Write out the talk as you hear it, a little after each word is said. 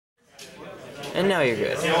And now you're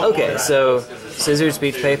good. Okay, so scissors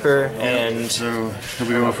beats paper, and so here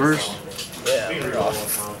we go first. Yeah, we're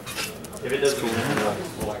off. Cool.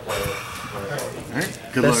 Alright,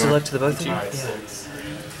 good Best luck. of luck to the both of you.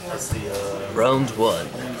 Yeah. Round 1.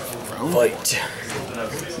 Fight.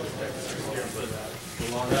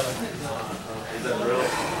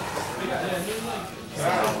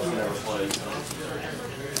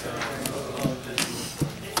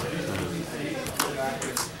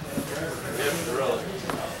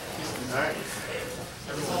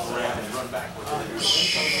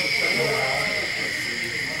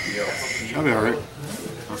 I'll be alright.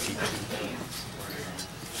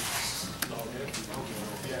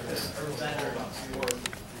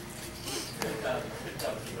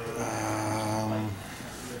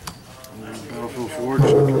 Battlefield Forge.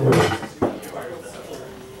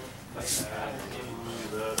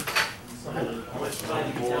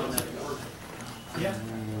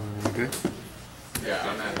 Okay. Yeah,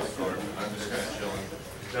 I'm at the store. I'm just kind of chilling.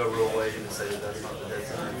 No real way to say that that's not the dead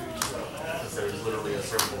center. Because there's literally a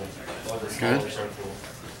circle, a smaller circle.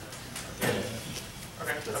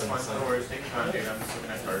 Okay, that's fine. No worries. Take your time, dude. I'm just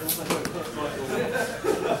looking at cards.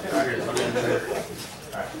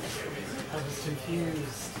 I was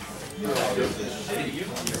confused.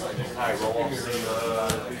 Alright, roll off some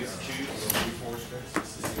choose.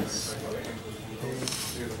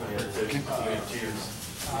 Choose.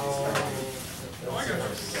 No, I got no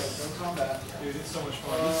combat. Dude, it's so much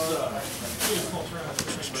fun. It's small tournament.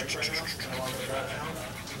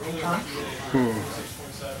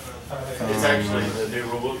 It's actually the new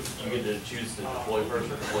rule book. You get to choose to deploy first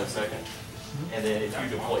or deploy second. And then if you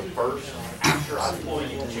deploy first, after I deploy,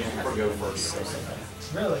 you can choose to go first or go second.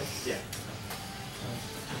 Really? Yeah.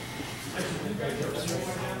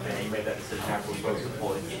 And you made that decision after we both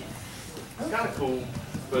deployed. It's kind of cool,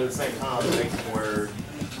 but at the same time, it makes it where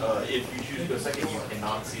if you choose to go second, you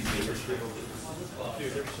cannot see the other stick.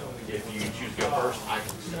 If you choose to go first, I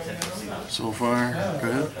can attempt to see that. So far,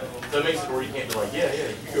 good. So it makes it where you can't be like, yeah,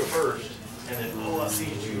 you go first, and then I see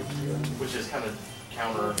you, which is kind of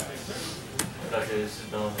counterproductive. It's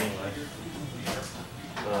dumb anyway.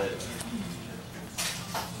 But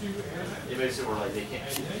it makes it where like they can't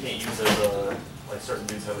use those like certain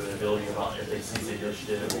dudes have an ability about if they see the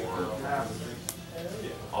initiative or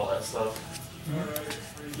all that stuff.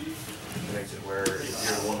 It makes it where if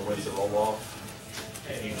you're the one who wins the roll off,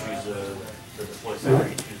 and you choose to deploy second,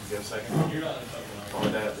 you choose to go second, all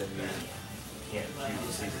that, then you can't choose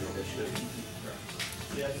to seize the initiative.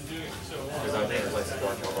 Because I think there's like some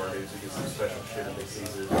Dark Elf dudes who get some special shit if they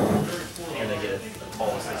seize it, and they get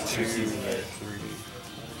almost like two seizing it.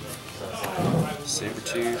 So it's like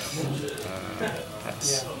Sabertooth,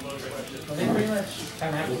 pass. Well, they pretty much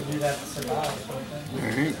kind of have to do that to survive, don't they?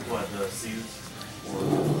 Alright. what the seize or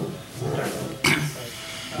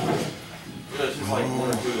it's just like one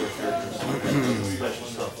or two of their characters special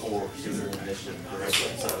stuff for seizing initiative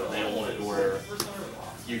correctly. So they don't want it to where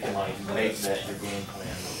you can like make that your game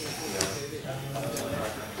plan, you know,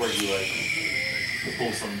 where you like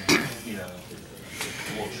pull some, you know,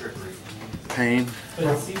 little trickery. Pain. But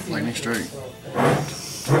it's easy. Lightning strike.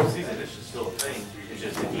 Season is just still a thing. It's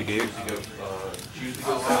just if you choose to go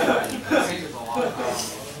second, you can see there's a lot of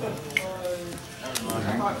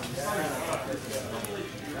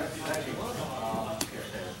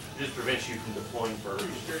just prevents you from deploying first,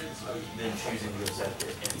 then choosing to go second,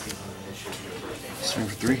 and seizing the initiative to go first. Swing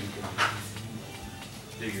for 3.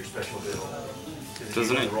 Do your special build.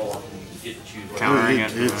 Doesn't it roll off and you get to choose what countering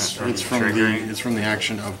it? It's from the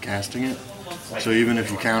action of casting it. So even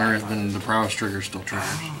if you counter it, then the prowess trigger still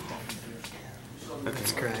triggers.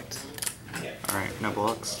 That's correct. Alright, no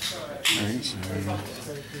blocks. Alright, so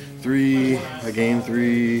 3, I gain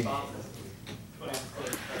 3.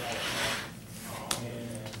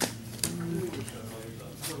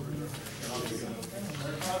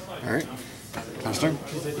 Alright, pass turn.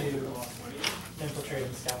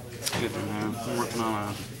 Infiltrating scout leader. Good to know. I'm working on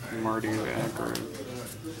a Mardu Aggro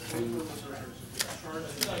thing.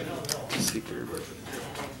 Seeker.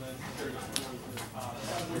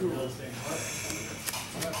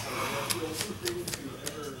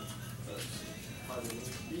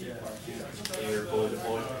 you're fully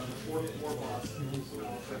deployed.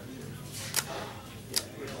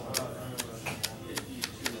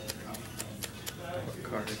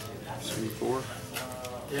 Card. 4.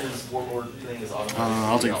 His warlord thing is automatic.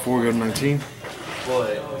 I'll take 4, go to 19.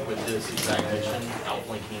 But with this exact mission,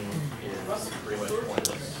 outflanking is pretty much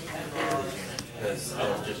pointless because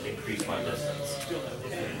it'll just increase my distance.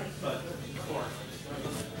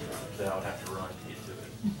 Then I would have to run to get to it.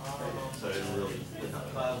 So it really would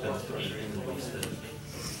not benefit me in the least bit.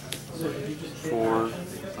 So 4,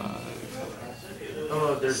 5,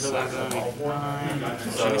 There's no actual model for it.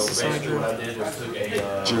 So basically what I did was took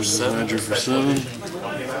a Genesis Hydra for 7. It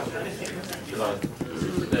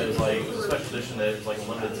was like, it was a special edition that was like a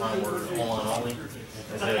limited time where online only.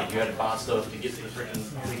 And so you had to buy stuff to get to the freaking,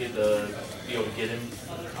 to be able to get him.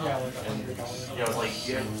 And it was like,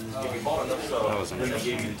 yeah, if you bought enough stuff, then they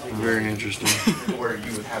gave you the ticket Very interesting. where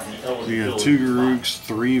you would have the eligibility. You got 2 Garooks,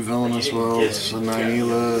 3 Villainous Wells, a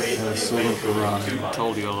Naila, and a Silver Karate. I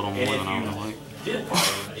told you a little more than I would like. Did buy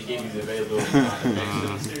it, it gave you the availability.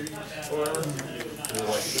 Or whatever. There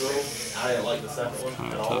were like 2 of them. I didn't like the second one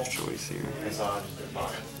Kind at of a all. tough choice here. And so I just didn't buy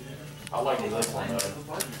it. I like this one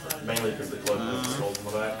though, mainly because the glove with the skulls on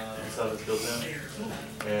the back and stuff that's built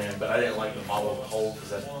in. But I didn't like the model of the whole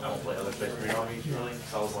because I don't play other Space Marine armies really.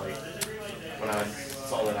 So I was like, when I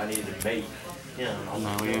saw that I needed to make him, I was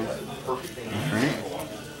like, that's the perfect thing to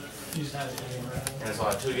do. And so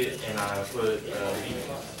I took it and I put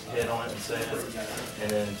head on it instead, and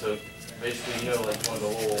then took basically, you know, like one of the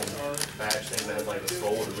little badge things that has like the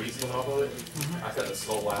skull with the wreath coming off of it. I cut the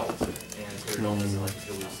skull out and put it on this like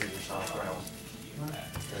Julius Caesar style crown.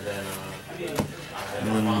 And then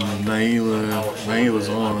Naila's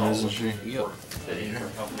on, isn't she? Yep.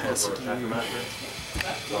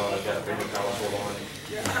 So I got a bigger power sword on.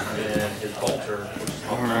 And then his bolter, which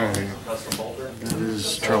is custom bolter. That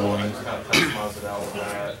is troubling. I kind of customized it out with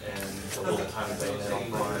that and a little tiny bayonet on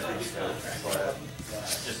front.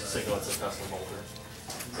 Just to signal it's a custom bolter.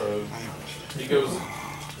 So he goes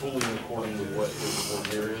fully according to what his board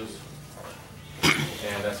gear is.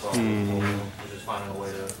 And that's what I'm looking for. We're just finding a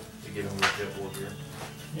way to give him legit board gear.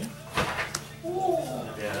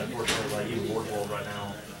 Yeah, unfortunately, like even Board World right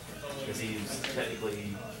now, because he's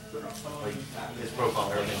technically, like, his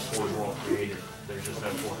profile, everything's Board World created. There's just no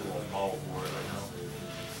Board World model for it right now.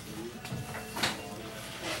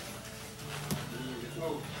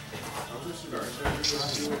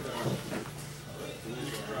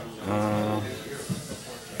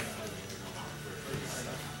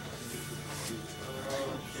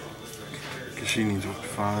 Cause she needs what,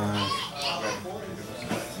 5.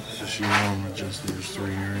 So she won with just those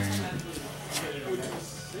 3, right?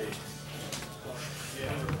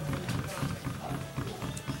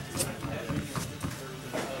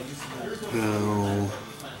 Bill.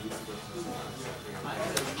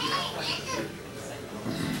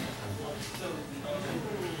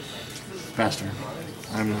 Faster.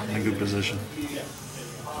 I'm not in a good position.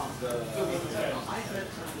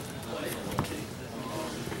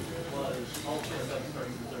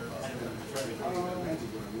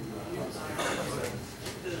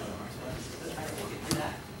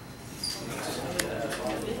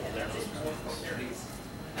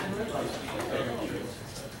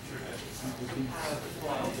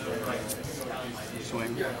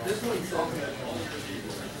 Swing.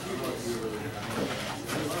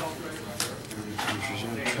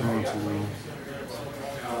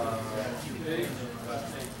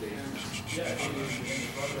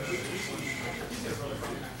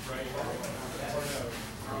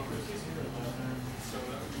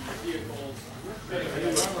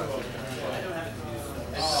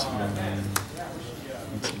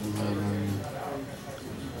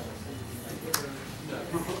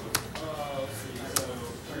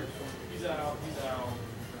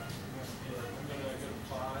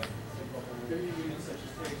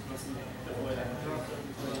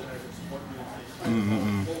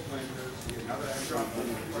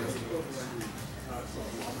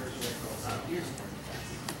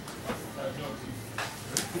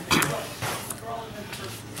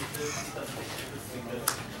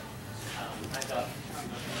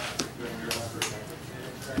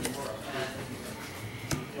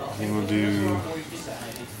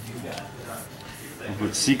 We'll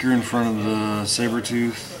put Seeker in front of the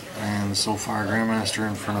Sabretooth and the Soulfire Grandmaster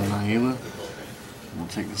in front of Naila. We'll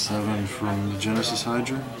take the 7 from the Genesis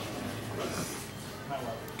Hydra.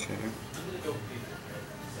 Okay.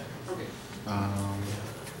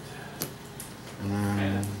 And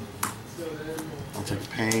then I'll take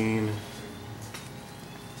Pain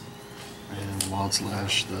and Wild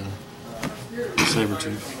Slash the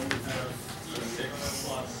Sabretooth.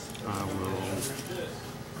 I will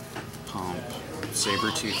pump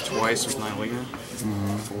Sabretooth twice with Naila.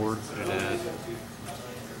 4, put it at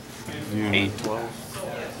 8, 12.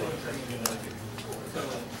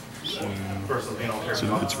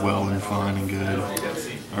 So it's well and fine and good.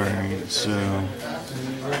 Alright,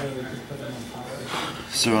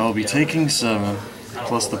 so I'll be taking 7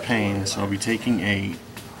 plus the Pain, so I'll be taking 8,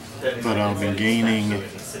 but I'll be gaining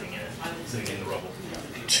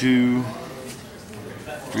 2,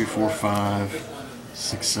 3, 4, 5,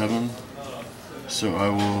 6/7. So I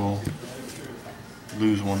will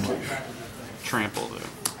lose 1 life. Trample though.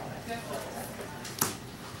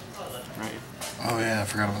 Right. Oh yeah, I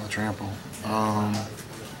forgot about the trample.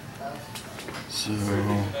 So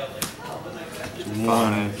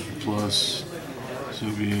 1 plus, so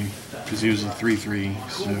it'd be, because he was a 3/3,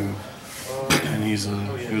 so, and he was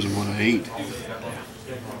what, an 8?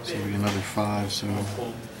 So it'd be another 5, so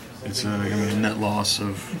it's gonna be a net loss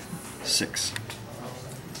of 6.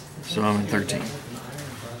 So I'm at 13.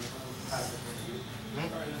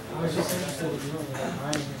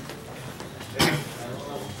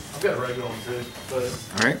 I've got a regular one too, but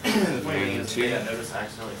Alright. I noticed I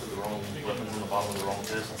accidentally put the wrong weapons on the bottom of the wrong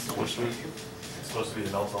disc. It's supposed to be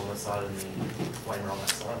the melt on this side and the flamer on that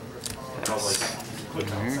side. And I was like, quick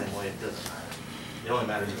on the same way. It only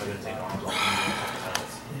matters if I'm going to take arms off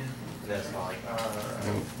and then it's not like,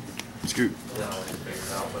 Scoot. then I'll figure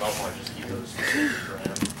it out, but I'll probably just keep those for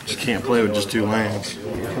him. Just can't play with just 2 lands.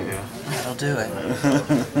 Yeah. That'll do it.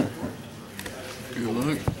 Good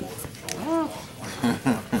luck.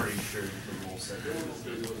 I'm pretty sure the rule said that.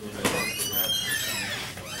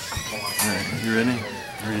 Alright, you ready?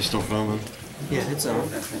 Or are you still filming? Yeah, it's on. I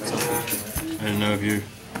didn't know if you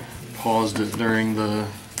paused it during the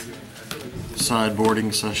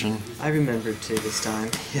sideboarding session. I remembered to this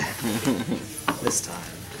time. Yeah. This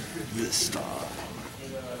time. This time.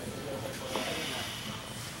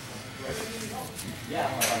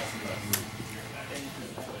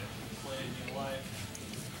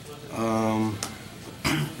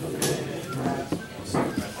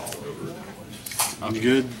 I'm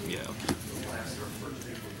good. Yeah.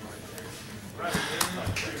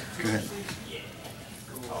 Go ahead.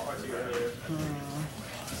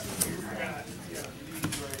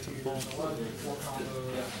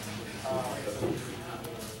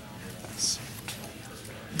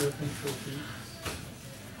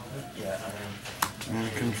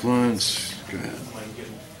 Confluence. Go ahead.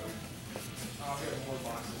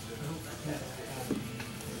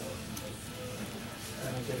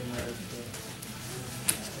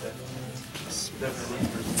 Definitely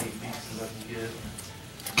for sneak peeks and let you get.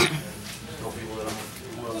 Tell people that I'm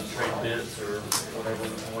willing to trade bits or whatever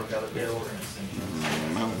and work out a deal.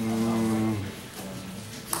 Mountain.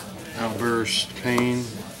 Outburst. Pain.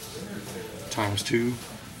 ×2.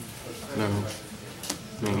 No.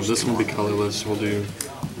 No, this one will be colorless. We'll do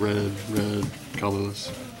red, colorless.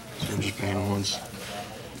 So we're just painting once.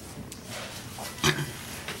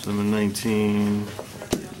 So I'm at 19.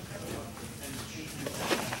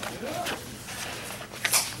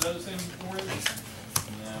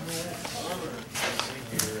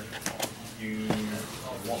 You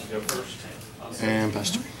want to go first? And pass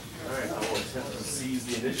 2. Alright, I will attempt to seize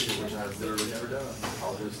the initiative, which I've literally never done.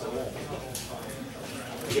 I'll do it still won't.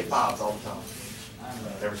 I get 5s all the time.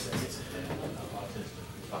 Ever since.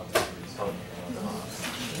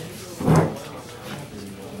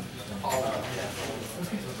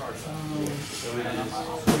 So it is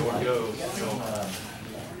your go.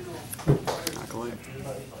 Accolade.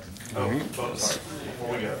 Alright. Sorry,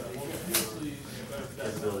 before we go.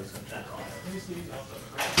 Abilities.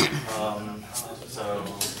 So.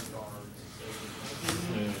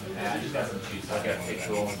 I got to take the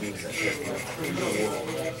roll and do this.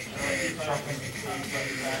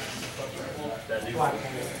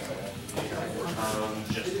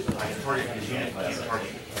 I can target his unit, but I can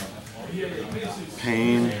target.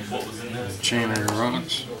 Pain. Chain of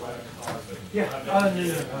rocks. Yeah,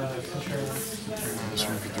 This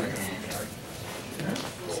one for 3.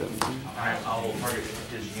 Alright, I will target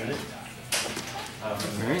his unit.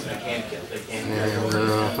 Alright. They can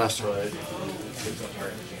And faster. but it's gonna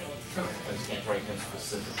target his unit. I just can't target him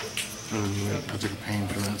specifically. I took a pain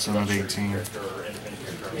for that, so I'm at 18. Alright, so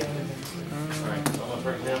I'm gonna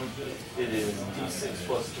target him. It is D6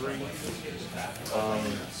 plus 3.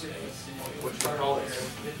 What you call it?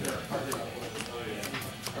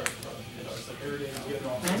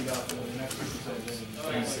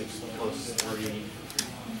 D6 plus 3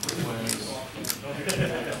 wins.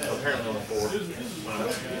 Apparently on the 4.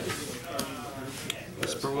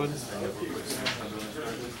 Whisperwood.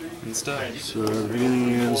 And stuff. So beginning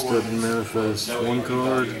units that manifest 1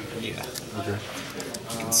 card. Yeah. Okay.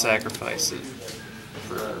 You can sacrifice it.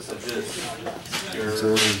 So just So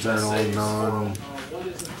it's a journal non.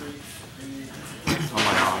 All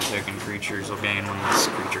my non-token creatures will gain when this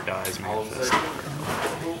creature dies manifest.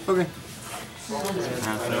 Okay.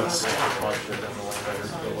 Manifest.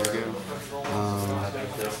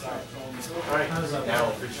 Alright, now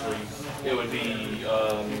officially it would be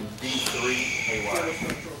D3 haywire.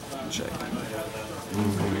 Check.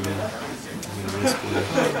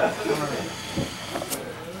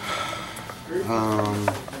 I'm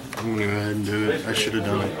gonna go ahead and do it. I should have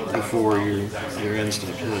done it before your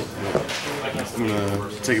instant hit, but I'm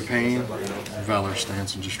gonna take a pain, Valor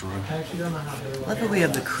Stance, and destroy. I love how we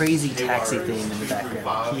have the crazy taxi theme in the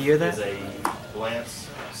background. Can you hear that? Or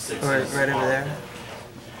right over there?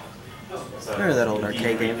 Remember that old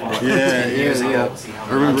arcade game from like 10 years ago?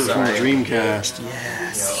 I remember it from the Dreamcast.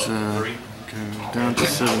 Yes. Okay, down to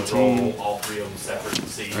 17.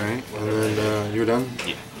 Alright, and then you were done?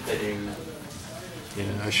 Yeah,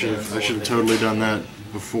 I should have totally done that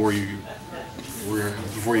before you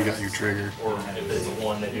got your trigger. Or if it's a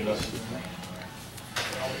 1, they do nothing.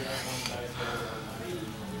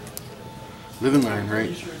 Live and learn, right?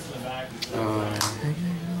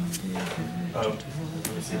 Let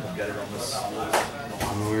me see if I've got it on this.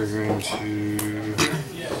 We're going to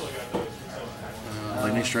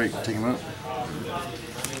Lightning Strike, take him out.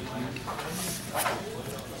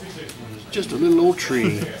 Just a little old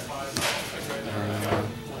tree.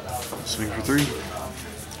 Swing for 3.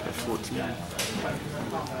 14.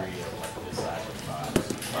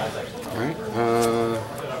 Alright,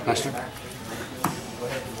 Master.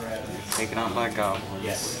 Taken out by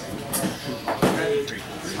goblins.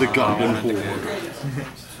 The Goblin Horde.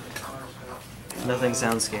 Nothing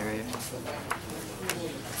sounds scarier.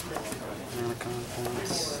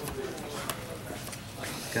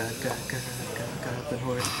 Goblin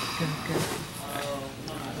Horde.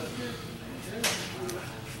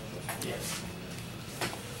 Yes.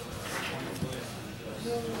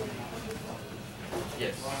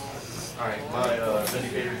 Alright, my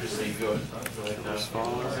Vindicator, just so you go ahead and I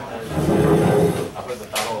put the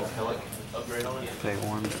Battle of Helic upgrade on it. Pay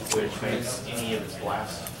 1. Which makes any of its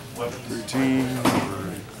blast weapons. 13.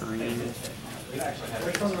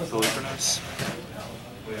 Deliverance.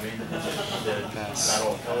 The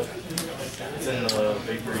Battle of Helic. It's in the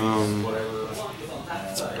big green, whatever.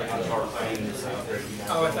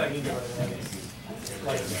 Oh, I thought you knew it.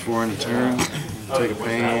 4 in a turn. Take a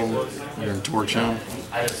pain. You're gonna torch him.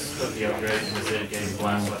 I just took the upgrade because it gave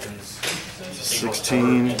blast weapons.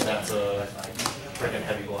 16. That's a freaking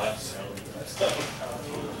heavy blast.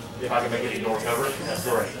 If I can make it ignore cover, that's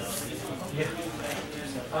great.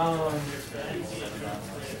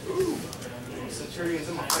 Centurion's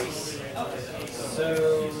in my face. So,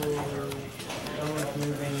 don't like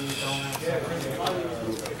moving, don't have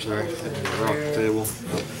Sorry, rock the table.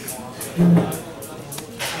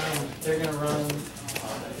 they're gonna run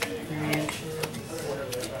 3 inches.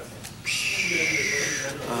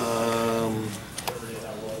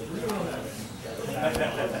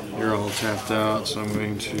 You're all tapped out, so I'm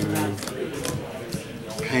going to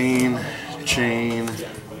pain, chain,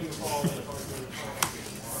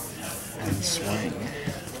 and swing.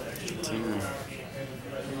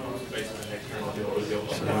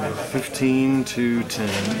 So 15 to 10.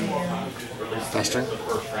 Faster.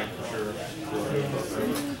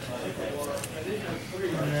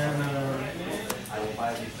 And then,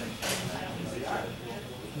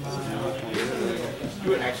 You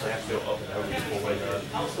wouldn't actually have to go up and over the full way there.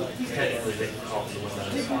 Technically, they can call the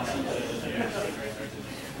windows.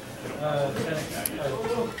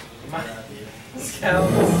 my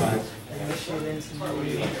scouts initiate into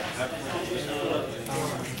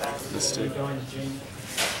This dude. going to drink.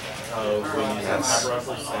 We have high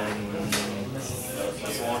rifles and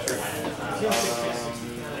missile launcher.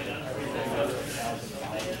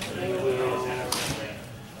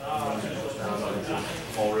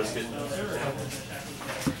 I'll risk it.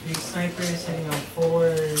 The sniper is hitting on 4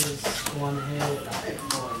 is 1 hit.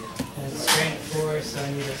 And strength 4, so I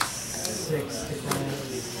need a 6 to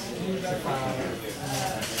cleanse to 5.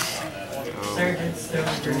 Sergeant's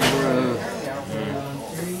throwing grenade.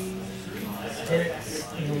 3 hits.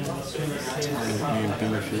 And strength 6. Any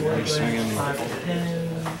benefit by swinging? 5 to 10.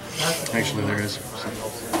 Actually, there is.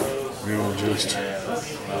 We will just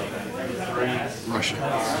rush it.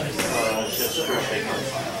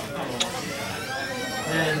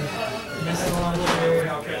 And missile launcher.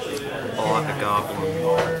 Block a goblin.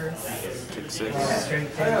 4. Take 6.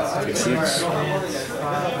 Strength 10. Take 6. 4.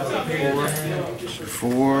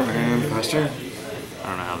 4 and faster. I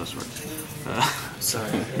don't know how this works.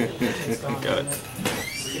 Sorry. Got it.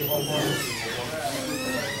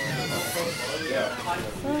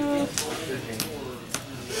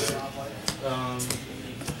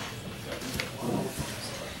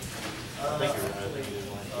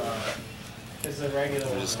 Is the regular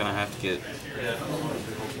We're just gonna have to get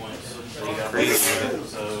crazy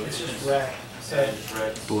with wreck. So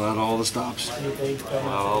Pull out all the stops. they it.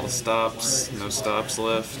 Allow all the stops. No stops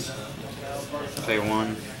left. Pay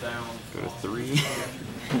 1. Go to 3.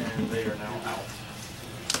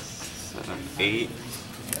 7, 8.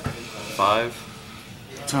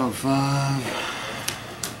 5. Top 5.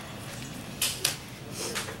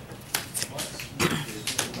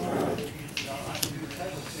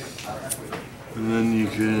 And then you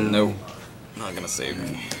can Nope. Not gonna save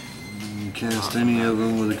me. cast any of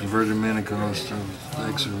them with a converted mana cost of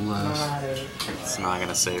X or less. It's not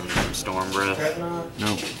gonna save me from Storm Breath.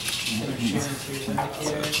 Nope.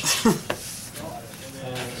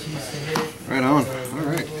 Right on.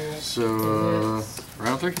 Alright. So,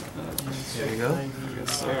 round 3? There you go.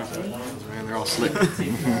 Man, they're all slick.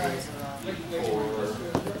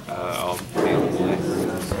 I'll play on play.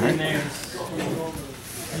 And there's,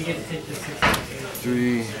 you get to take the 6.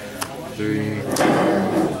 3, 3. 8.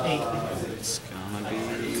 It's gonna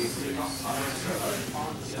be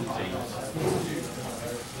something.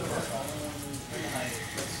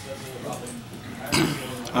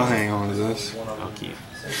 I'll hang on to this. I'll keep.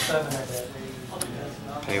 So 7 of it.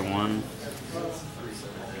 Pay 1.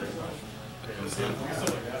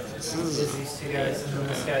 This is these 2 guys, and then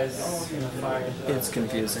this guy's gonna fire. It's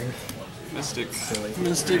confusing. Mystic.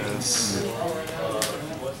 Mystic. Yes.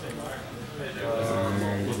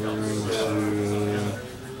 We're going to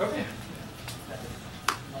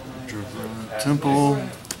drop a Temple.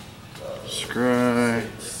 Scry.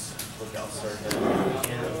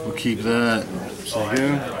 We'll keep that. So go.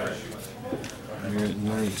 You're at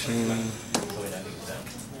 19.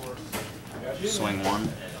 Swing 1.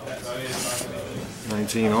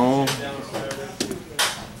 19 all.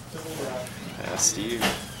 Past you.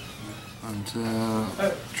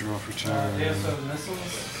 Untap. Draw for They turn. also have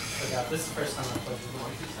missiles. Yeah, this is the first time I played with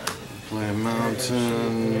one. Play a They're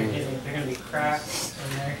mountain. gonna be cracks in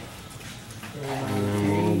there. And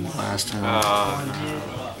then we'll blast him. One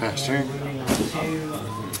hit. Pass turn. Moving on 2.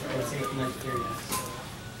 It's taking like 3.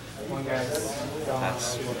 One guy's gone.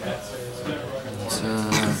 Untap.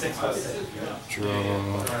 6 plus 6.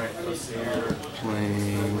 Draw.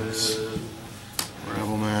 Planes.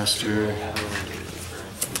 Rebel Master.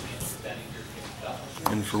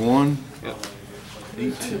 In for 1. Yep.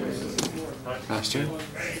 8. Pass turn. Let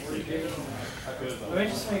me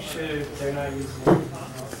just make sure they're not using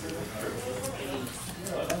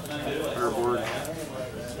Airborne.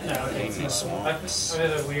 No, okay. Aim this I one.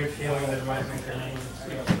 have a weird feeling that it might make their name.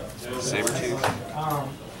 Sabertooth.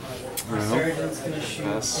 Surgeon's gonna shoot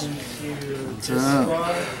Pass. into this up?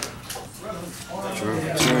 squad. Draw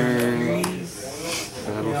for turn.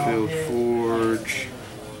 Battlefield Forge.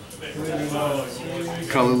 Moving on 2.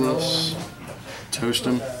 Colorless. Toast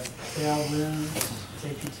him. They all win.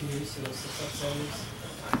 Take you 2, so 6 up saves.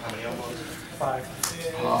 5.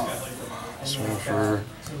 Swing for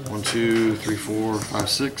 1, 2, 3, 4, 5,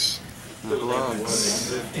 6. The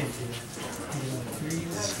gloves.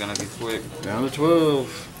 It's gonna be quick. Down to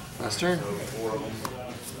 12. Last turn.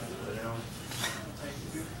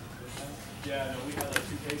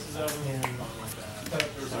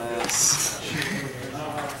 Yes.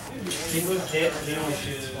 He was hit, he only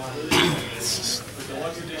shoots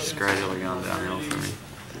 1. Just gradually gone downhill for me.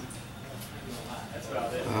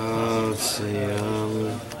 Let's see.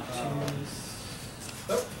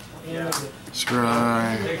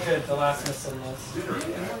 Scry. They're good, the last missile was.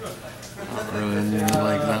 Not really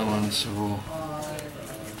like that one, so we'll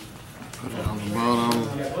put it on the bottom.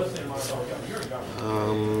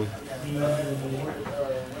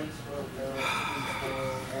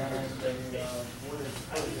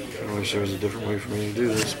 I wish there was a different way for me to do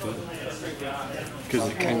this, but because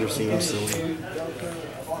it kind of seems silly.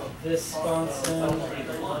 This spawns in.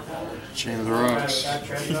 Chain of the Rocks.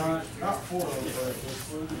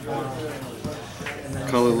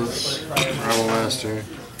 Colorless. Rebel Master.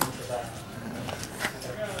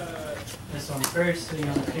 This one first, sitting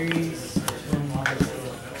on 3s,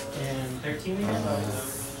 and 13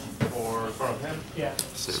 For front of him? Yeah.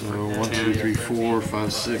 So 1, 2, 3, 4,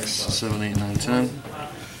 5, 6, 7, 8, 9, 10.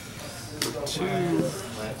 2.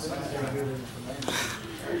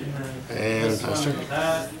 And This pass turn. one,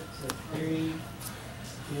 that, so 3,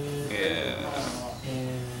 good, Yeah.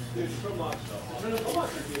 and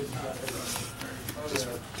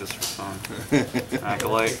Just for fun.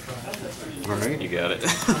 Acolyte. Alright. You got it.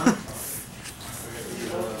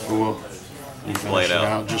 Cool. You played Finish it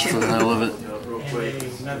out. just for the hell of it.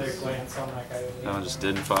 another glance on that guy. That one just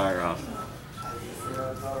didn't fire off.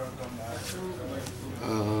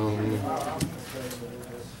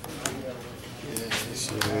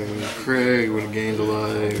 So Craig would have gained a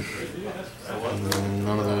life, and then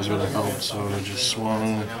none of those would have helped, so it just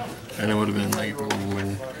swung, and it would have been like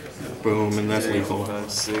boom, and that's lethal. 5,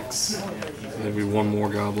 6. There'd be one more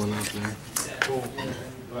goblin up there.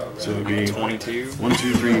 So it'd be 22. 1,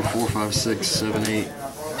 2, 3, 4, 5, 6, 7, 8,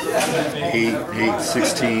 8,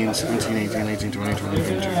 16, 17, 18, 19, 20, 20,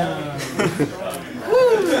 22.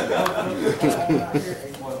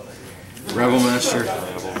 Rebel Master.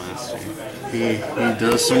 Rebel Master. He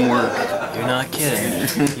does some work. You're not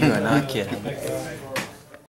kidding. You are not kidding.